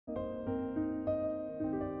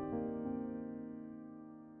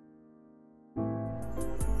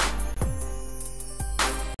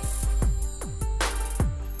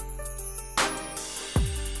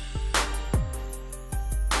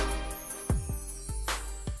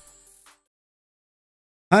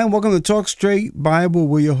Hi, and welcome to Talk Straight Bible.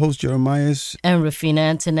 We're your host, Jeremiah. And Rafina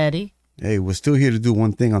Antonetti. Hey, we're still here to do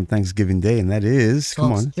one thing on Thanksgiving Day, and that is,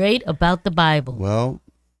 Talk straight about the Bible. Well,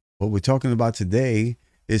 what we're talking about today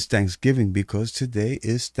is Thanksgiving, because today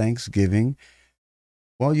is Thanksgiving.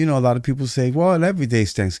 Well, you know, a lot of people say, well, every day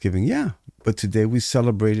is Thanksgiving. Yeah, but today we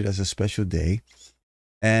celebrate it as a special day.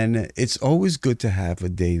 And it's always good to have a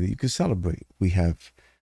day that you can celebrate. We have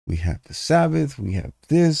the Sabbath, we have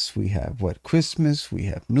this, we have Christmas, we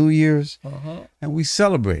have New Year's, and we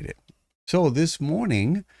celebrate it. So this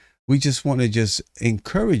morning, we just want to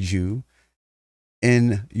encourage you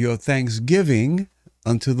in your Thanksgiving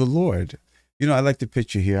unto the Lord. You know, I like the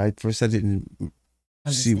picture here. At first I didn't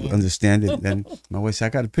understand it. Then my wife said, I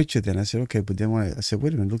got a picture then. I said, okay, but then when I said,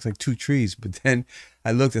 wait a minute, it looks like two trees. But then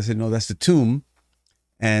I looked, I said, no, that's the tomb.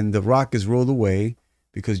 And the rock is rolled away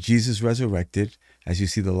because Jesus resurrected. As you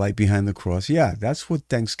see the light behind the cross. Yeah, that's what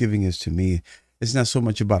Thanksgiving is to me. It's not so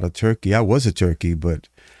much about a turkey. I was a turkey, but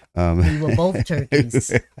we were both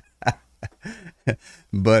turkeys.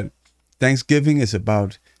 But Thanksgiving is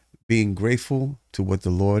about being grateful to what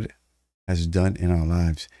the Lord has done in our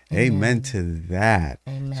lives. Amen to that.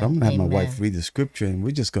 Amen. So I'm going to have my wife read the scripture and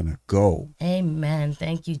we're just going to go. Amen.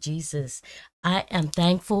 Thank you, Jesus. I am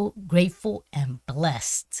thankful, grateful, and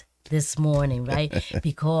blessed this morning, right?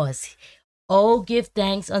 Because oh, give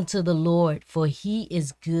thanks unto the Lord, for he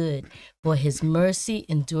is good, for his mercy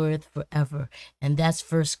endureth forever. And that's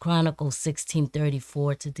First Chronicles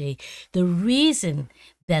 16:34 today. The reason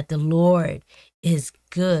that the Lord is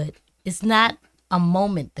good, it's not a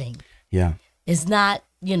moment thing. Yeah. It's not,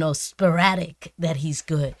 sporadic that he's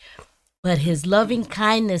good. But his loving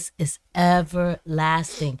kindness is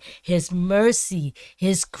everlasting. His mercy,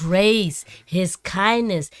 his grace, his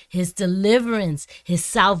kindness, his deliverance, his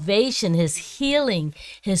salvation, his healing,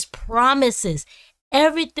 his promises.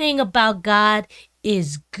 Everything about God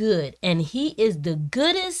is good. And he is the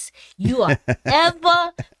goodest you are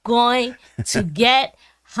ever going to get.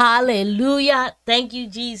 Hallelujah. Thank you,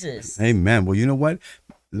 Jesus. Amen. Well, you know what?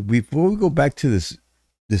 Before we go back to this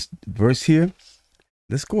verse here,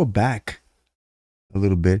 let's go back a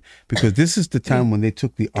little bit, because this is the time when they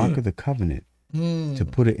took the Ark of the Covenant to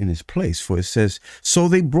put it in its place. For it says, so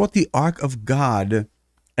they brought the Ark of God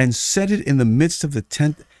and set it in the midst of the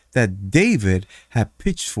tent that David had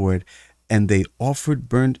pitched for it, and they offered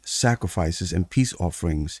burnt sacrifices and peace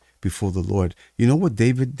offerings before the Lord. You know what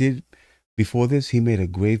David did before this? He made a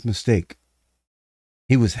grave mistake.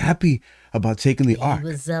 He was happy about taking the ark. He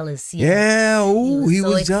was zealous. Yeah. Oh, he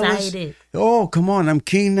was so zealous. Excited. Oh, come on. I'm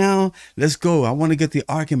king now. Let's go. I want to get the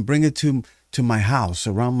ark and bring it to my house,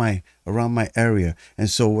 around my area. And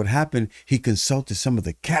so what happened, he consulted some of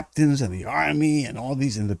the captains and the army and all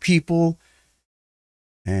these and the people.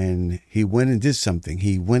 And he went and did something.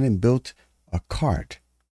 He went and built a cart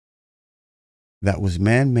that was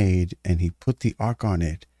man-made, and he put the ark on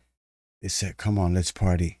it. They said, come on, let's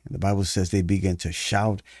party. And the Bible says they began to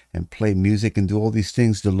shout and play music and do all these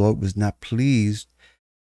things. The Lord was not pleased,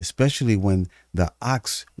 especially when the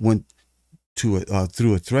ox went through a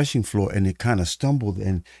threshing floor and it kind of stumbled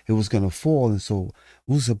and it was going to fall. And so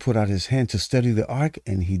Uzzah put out his hand to steady the ark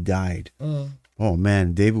and he died. Oh,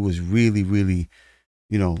 man, David was really, really,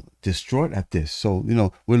 distraught at this. So,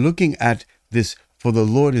 we're looking at this, for the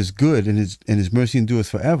Lord is good and his mercy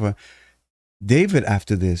endures forever. David,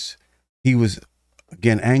 after this, he was,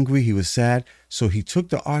 again, angry. He was sad. So he took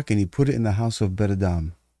the ark and he put it in the house of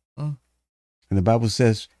Obed-Edom. And the Bible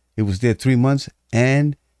says it was there 3 months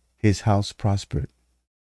and his house prospered.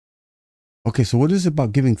 Okay, so what is it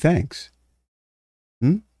about giving thanks?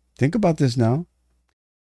 Think about this now.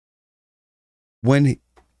 When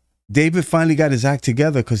David finally got his act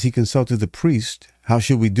together, because he consulted the priest, how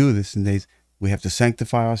should we do this? And we have to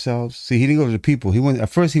sanctify ourselves. See, he didn't go to the people. At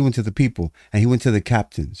first he went to the people and he went to the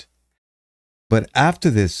captains. But after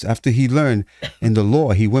this, after he learned in the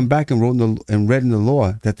law, he went back and read in the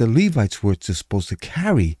law that the Levites were supposed to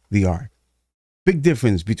carry the ark. Big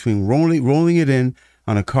difference between rolling it in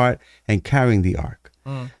on a cart and carrying the ark.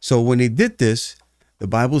 So when he did this, the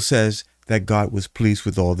Bible says that God was pleased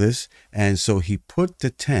with all this. And so he put the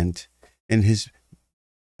tent in his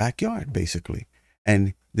backyard, basically.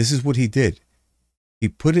 And this is what he did. He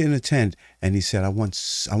put it in a tent and he said, I want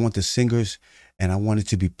the singers, and I want it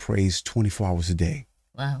to be praised 24 hours a day.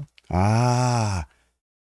 Wow.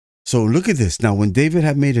 So look at this. Now, when David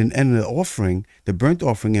had made an end of the offering, the burnt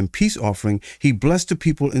offering and peace offering, he blessed the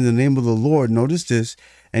people in the name of the Lord. Notice this.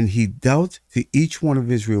 And he dealt to each one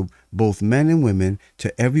of Israel, both men and women,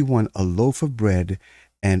 to everyone a loaf of bread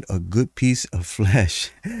and a good piece of flesh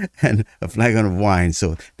and a flagon of wine.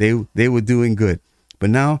 So they were doing good. But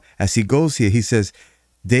now, as he goes here, he says,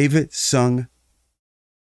 David sung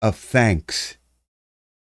of thanks.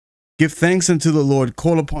 Give thanks unto the Lord,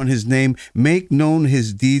 call upon his name, make known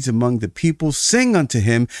his deeds among the people, sing unto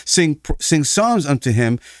him, sing psalms unto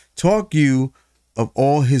him, talk you of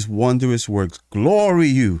all his wondrous works, glory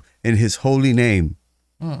you in his holy name.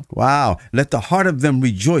 Wow. Let the heart of them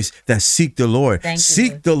rejoice that seek the Lord.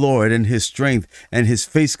 Seek the Lord in his strength and his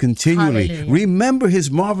face continually. Hallelujah. Remember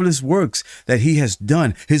his marvelous works that he has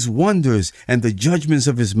done, his wonders and the judgments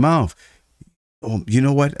of his mouth. Oh, you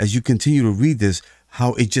know what? As you continue to read this,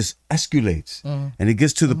 how it just escalates. And it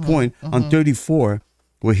gets to the point on 34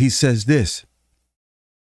 where he says this.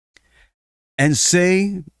 And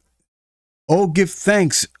say, oh, give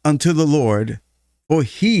thanks unto the Lord, for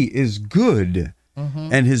he is good,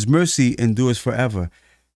 and his mercy endures forever.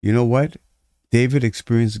 You know what? David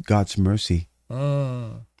experienced God's mercy.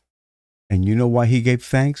 And you know why he gave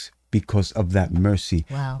thanks? Because of that mercy.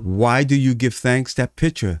 Wow. Why do you give thanks? That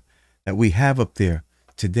picture that we have up there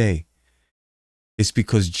today. It's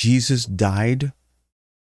because Jesus died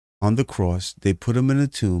on the cross. They put him in a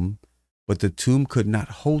tomb, but the tomb could not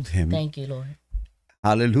hold him. Thank you, Lord.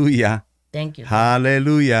 Hallelujah. Thank you, Lord.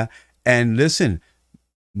 Hallelujah. And listen,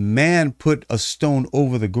 man put a stone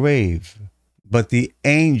over the grave, but the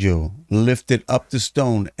angel lifted up the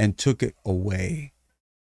stone and took it away.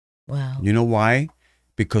 Wow. You know why?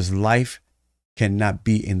 Because life cannot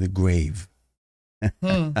be in the grave.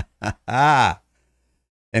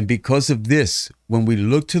 And because of this, when we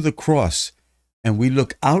look to the cross and we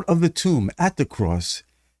look out of the tomb at the cross,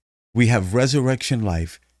 we have resurrection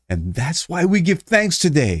life. And that's why we give thanks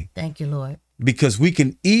today. Thank you, Lord. Because we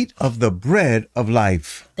can eat of the bread of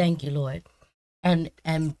life. Thank you, Lord. And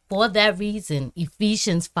for that reason,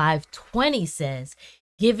 Ephesians 5:20 says,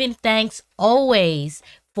 giving thanks always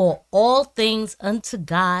for all things unto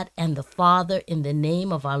God and the Father in the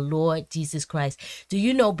name of our Lord Jesus Christ. Do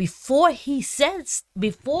you know, before it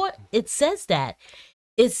says that,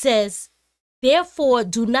 it says, therefore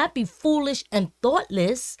do not be foolish and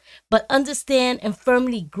thoughtless, but understand and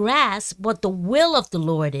firmly grasp what the will of the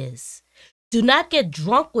Lord is. Do not get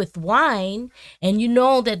drunk with wine. And you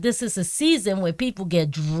know that this is a season where people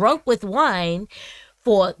get drunk with wine,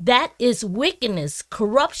 for that is wickedness,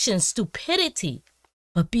 corruption, stupidity.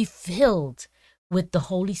 But be filled with the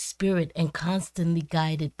Holy Spirit and constantly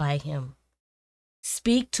guided by him.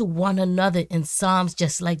 Speak to one another in psalms,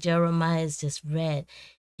 just like Jeremiah has just read,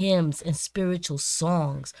 hymns and spiritual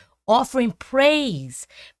songs, offering praise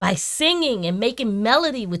by singing and making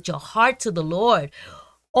melody with your heart to the Lord,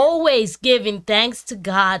 always giving thanks to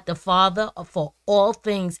God the Father for all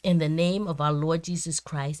things in the name of our Lord Jesus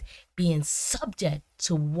Christ, being subject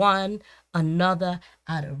to one another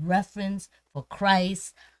out of reverence for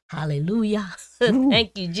Christ. Hallelujah.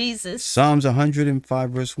 Thank you, Jesus. Psalms 105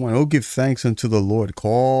 verse 1. Oh, give thanks unto the Lord.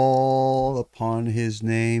 Call upon his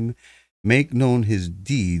name. Make known his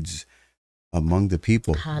deeds among the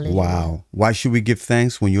people. Hallelujah. Wow. Why should we give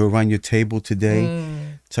thanks when you're around your table today?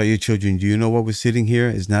 Tell your children, do you know what we're sitting here?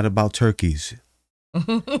 It's not about turkeys.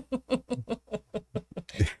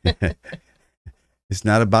 It's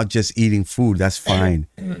not about just eating food. That's fine.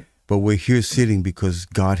 But we're here sitting because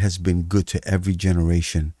God has been good to every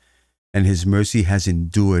generation. And his mercy has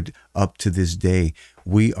endured up to this day.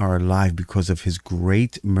 We are alive because of his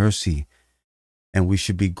great mercy. And we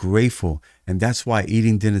should be grateful. And that's why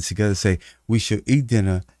eating dinner together say, we should eat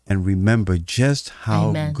dinner and remember just how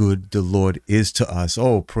Amen. Good the Lord is to us.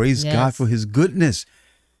 Oh, praise God for his goodness.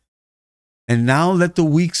 And now let the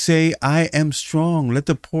weak say, I am strong. Let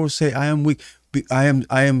the poor say, I am weak. I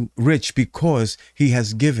am rich because he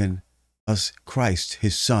has given us Christ,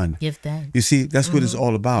 his son. Give thanks. You see, that's what it's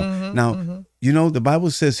all about. Now, you know, the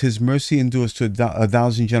Bible says his mercy endures to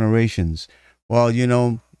 1,000 generations. Well, you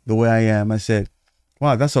know, the way I am, I said,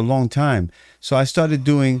 wow, that's a long time. So I started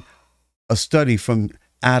doing a study from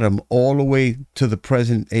Adam all the way to the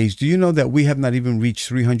present age. Do you know that we have not even reached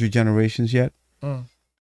 300 generations yet?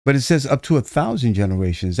 But it says up to 1,000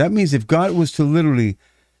 generations. That means if God was to literally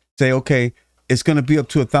say, okay, it's going to be up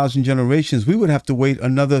to 1,000 generations, we would have to wait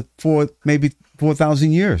another maybe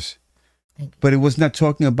 4,000 years. But it was not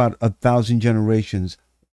talking about 1,000 generations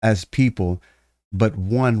as people, but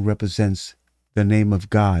one represents the name of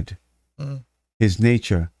God. His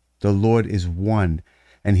nature, the Lord is one.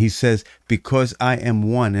 And he says, because I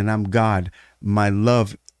am one and I'm God, my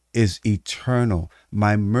love is eternal.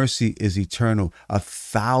 My mercy is eternal.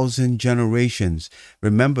 1,000 generations.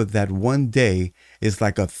 Remember that one day is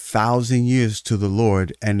like 1,000 years to the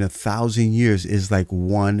Lord, and 1,000 years is like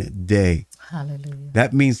one day. Hallelujah.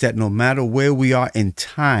 That means that no matter where we are in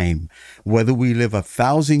time, whether we live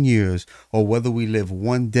 1,000 years or whether we live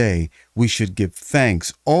one day, we should give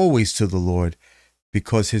thanks always to the Lord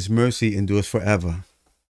because his mercy endures forever.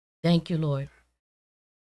 Thank you, Lord.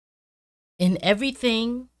 In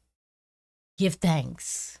everything, give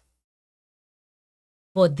thanks.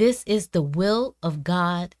 For this is the will of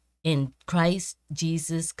God in Christ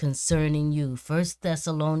Jesus concerning you. 1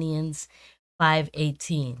 Thessalonians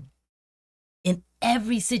 5:18. In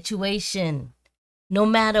every situation, no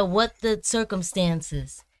matter what the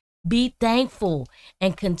circumstances, be thankful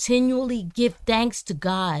and continually give thanks to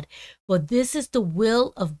God, for this is the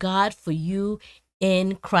will of God for you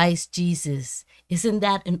in Christ Jesus. Isn't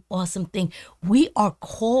that an awesome thing? We are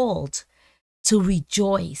called to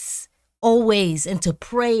rejoice always and to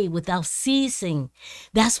pray without ceasing.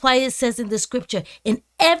 That's why it says in the scripture, in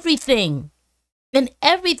everything,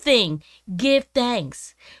 give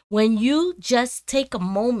thanks. When you just take a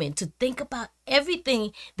moment to think about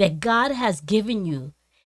everything that God has given you,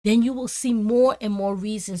 then you will see more and more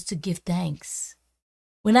reasons to give thanks.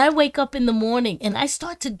 When I wake up in the morning and I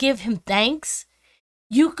start to give him thanks,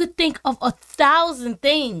 you could think of 1,000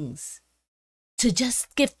 things to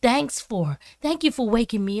just give thanks for. Thank you for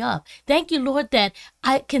waking me up. Thank you, Lord, that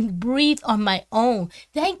I can breathe on my own.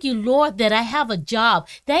 Thank you, Lord, that I have a job.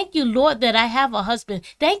 Thank you, Lord, that I have a husband.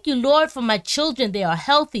 Thank you, Lord, for my children. They are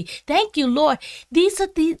healthy. Thank you, Lord. These are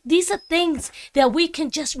things that we can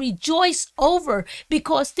just rejoice over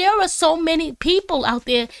because there are so many people out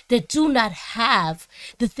there that do not have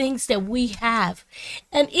the things that we have.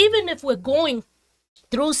 And even if we're going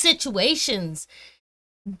through situations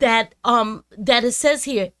that it says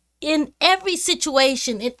here, in every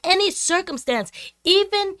situation, in any circumstance,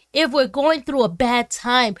 even if we're going through a bad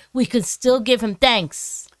time, we can still give him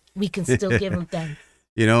thanks. We can still give him thanks.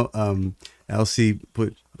 You know, Elsie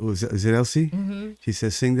is it Elsie? Mm-hmm. She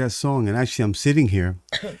says, sing that song. And actually, I'm sitting here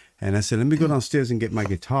and I said, let me go downstairs and get my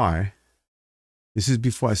guitar. This is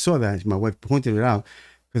before I saw that. My wife pointed it out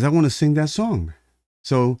because I want to sing that song.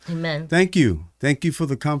 So Amen. Thank you. Thank you for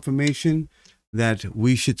the confirmation that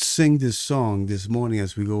we should sing this song this morning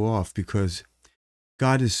as we go off because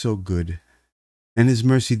God is so good and his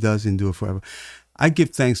mercy does endure forever. I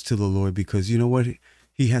give thanks to the Lord because you know what?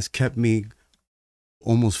 He has kept me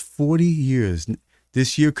almost 40 years.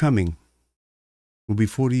 This year coming will be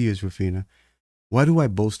 40 years, Rafina. Why do I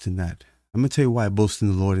boast in that? I'm going to tell you why I boast in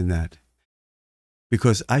the Lord in that.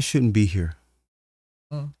 Because I shouldn't be here.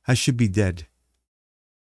 I should be dead.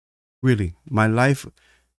 Really, my life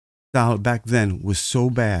back then was so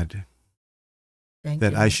bad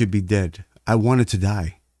that I should be dead. I wanted to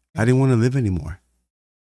die. I didn't want to live anymore.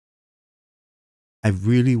 I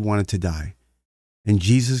really wanted to die. And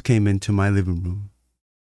Jesus came into my living room.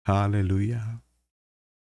 Hallelujah.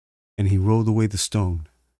 And he rolled away the stone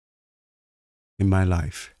in my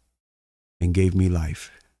life and gave me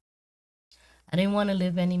life. I didn't want to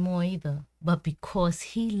live anymore either, but because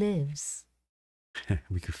he lives,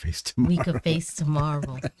 we could face tomorrow. We could face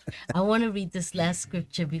tomorrow. I want to read this last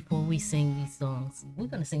scripture before we sing these songs. We're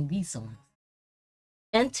going to sing these songs.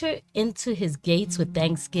 Enter into his gates with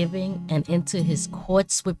thanksgiving and into his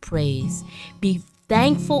courts with praise. Be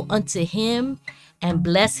thankful unto him and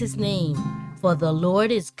bless his name, for the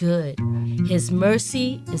Lord is good. His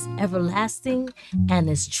mercy is everlasting and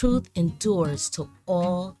his truth endures to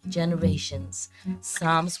all generations.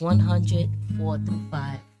 Psalms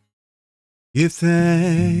 100:4-5. Give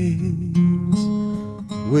thanks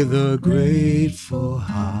with a grateful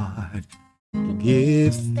heart.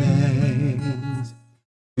 Give thanks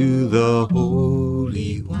to the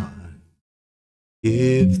Holy One.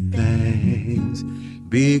 Give thanks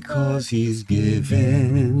because he's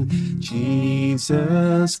given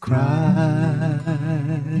Jesus Christ,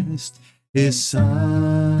 his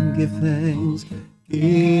Son. Give thanks,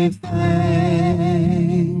 give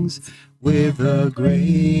thanks. With a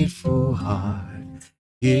grateful heart,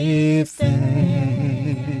 give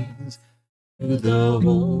thanks to the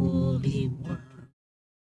Holy One.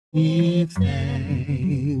 Give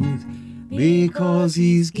thanks because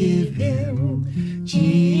he's given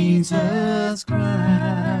Jesus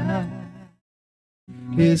Christ,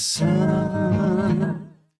 his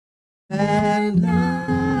Son. And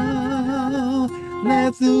now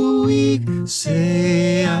let the weak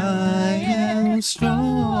say, I am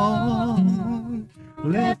strong.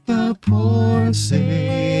 Let the poor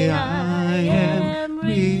say, I am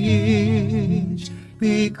rich,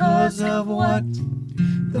 because of what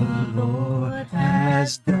the Lord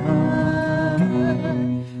has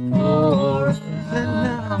done for us.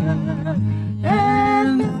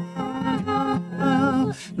 And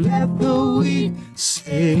now let the weak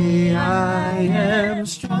say, I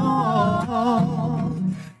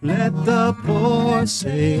Let the poor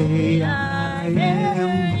say I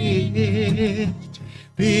am rich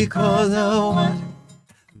because of what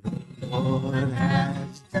the Lord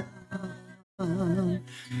has done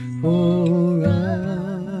for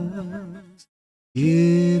us.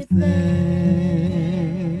 Give thanks.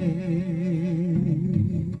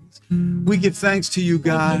 We give thanks to you,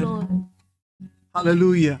 God. Thank you, Lord.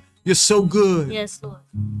 Hallelujah. You're so good. Yes, Lord.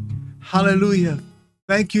 Hallelujah.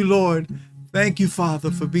 Thank you, Lord. Thank you,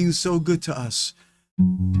 Father, for being so good to us.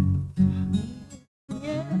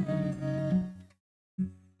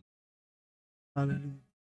 Hallelujah.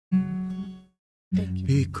 Thank you.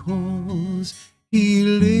 Because he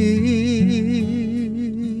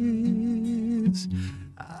lives,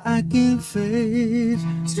 I can face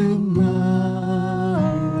tomorrow.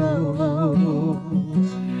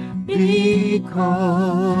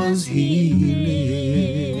 Because he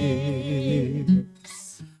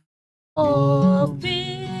lives, All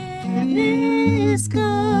fear is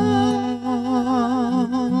gone.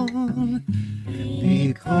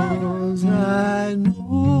 because I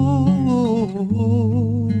know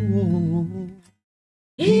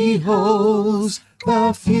he holds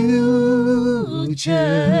the future,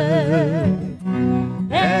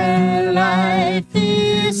 and life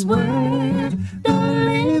is worth the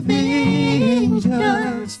living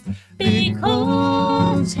just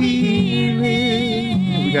because he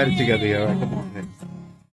lives. We got it together, all right? Come on.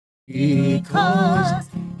 Because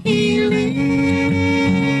he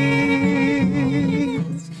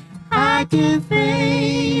lives, I can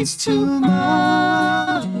face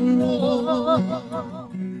tomorrow.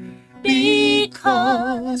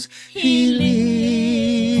 Because he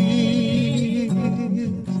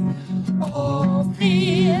lives, all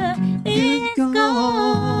fear is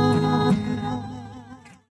gone.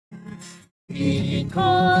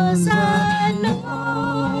 Because I know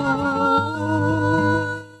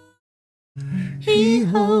he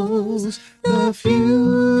holds the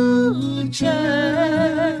future,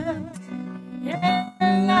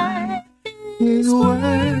 and life is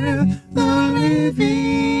worth the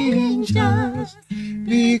living just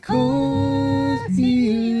because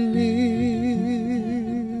he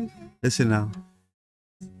lives. Listen now.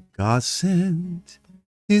 God sent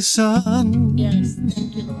his son. Yes,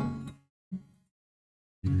 thank you, Lord.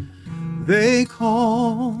 They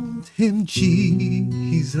called him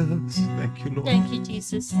Jesus. Thank you, Lord. Thank you,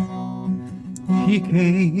 Jesus. He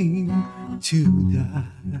came to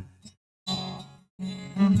die,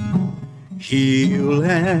 heal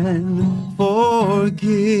and forgive.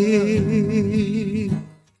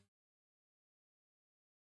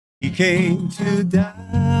 He came to die,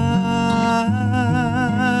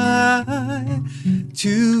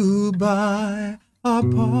 to buy a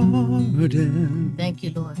pardon. Thank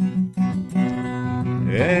you, Lord.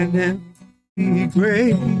 An empty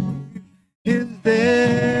grave is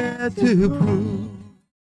there to prove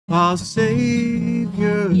our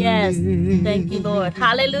Savior. Yes, lives. thank you, Lord.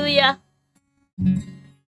 Hallelujah.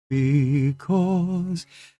 Because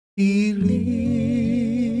he Thank you,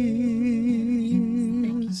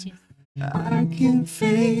 lives, Jesus. I can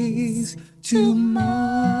face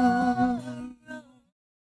tomorrow.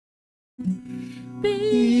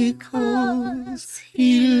 Because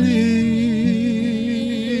he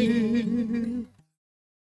lives,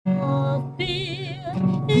 All fear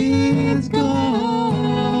is gone.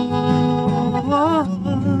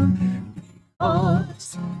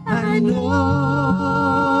 Because I know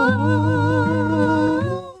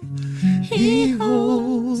he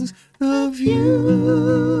holds the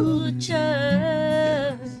future,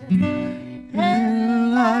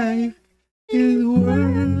 and life is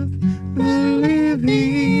worth the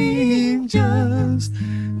living just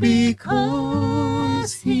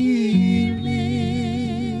because he lives.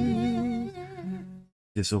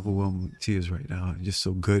 Just overwhelmed with tears right now. You're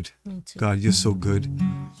so good. Me too. God, you're so good.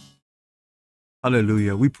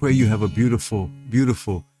 Hallelujah. We pray you have a beautiful,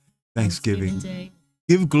 beautiful Thanksgiving. Day.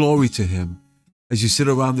 Give glory to him as you sit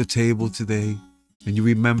around the table today and you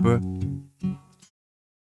remember.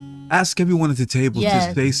 Ask everyone at the table Yes.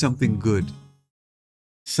 to say something good.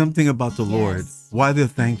 Something about the Lord. Yes. Why they're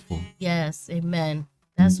thankful. Yes, amen.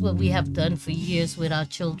 That's what we have done for years with our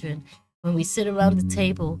children. When we sit around the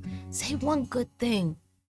table, say one good thing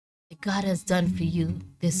that God has done for you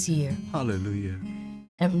this year. Hallelujah.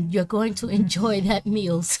 And you're going to enjoy that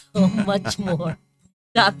meal so much more.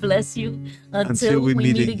 God bless you. Until we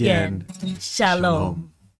meet again. Shalom.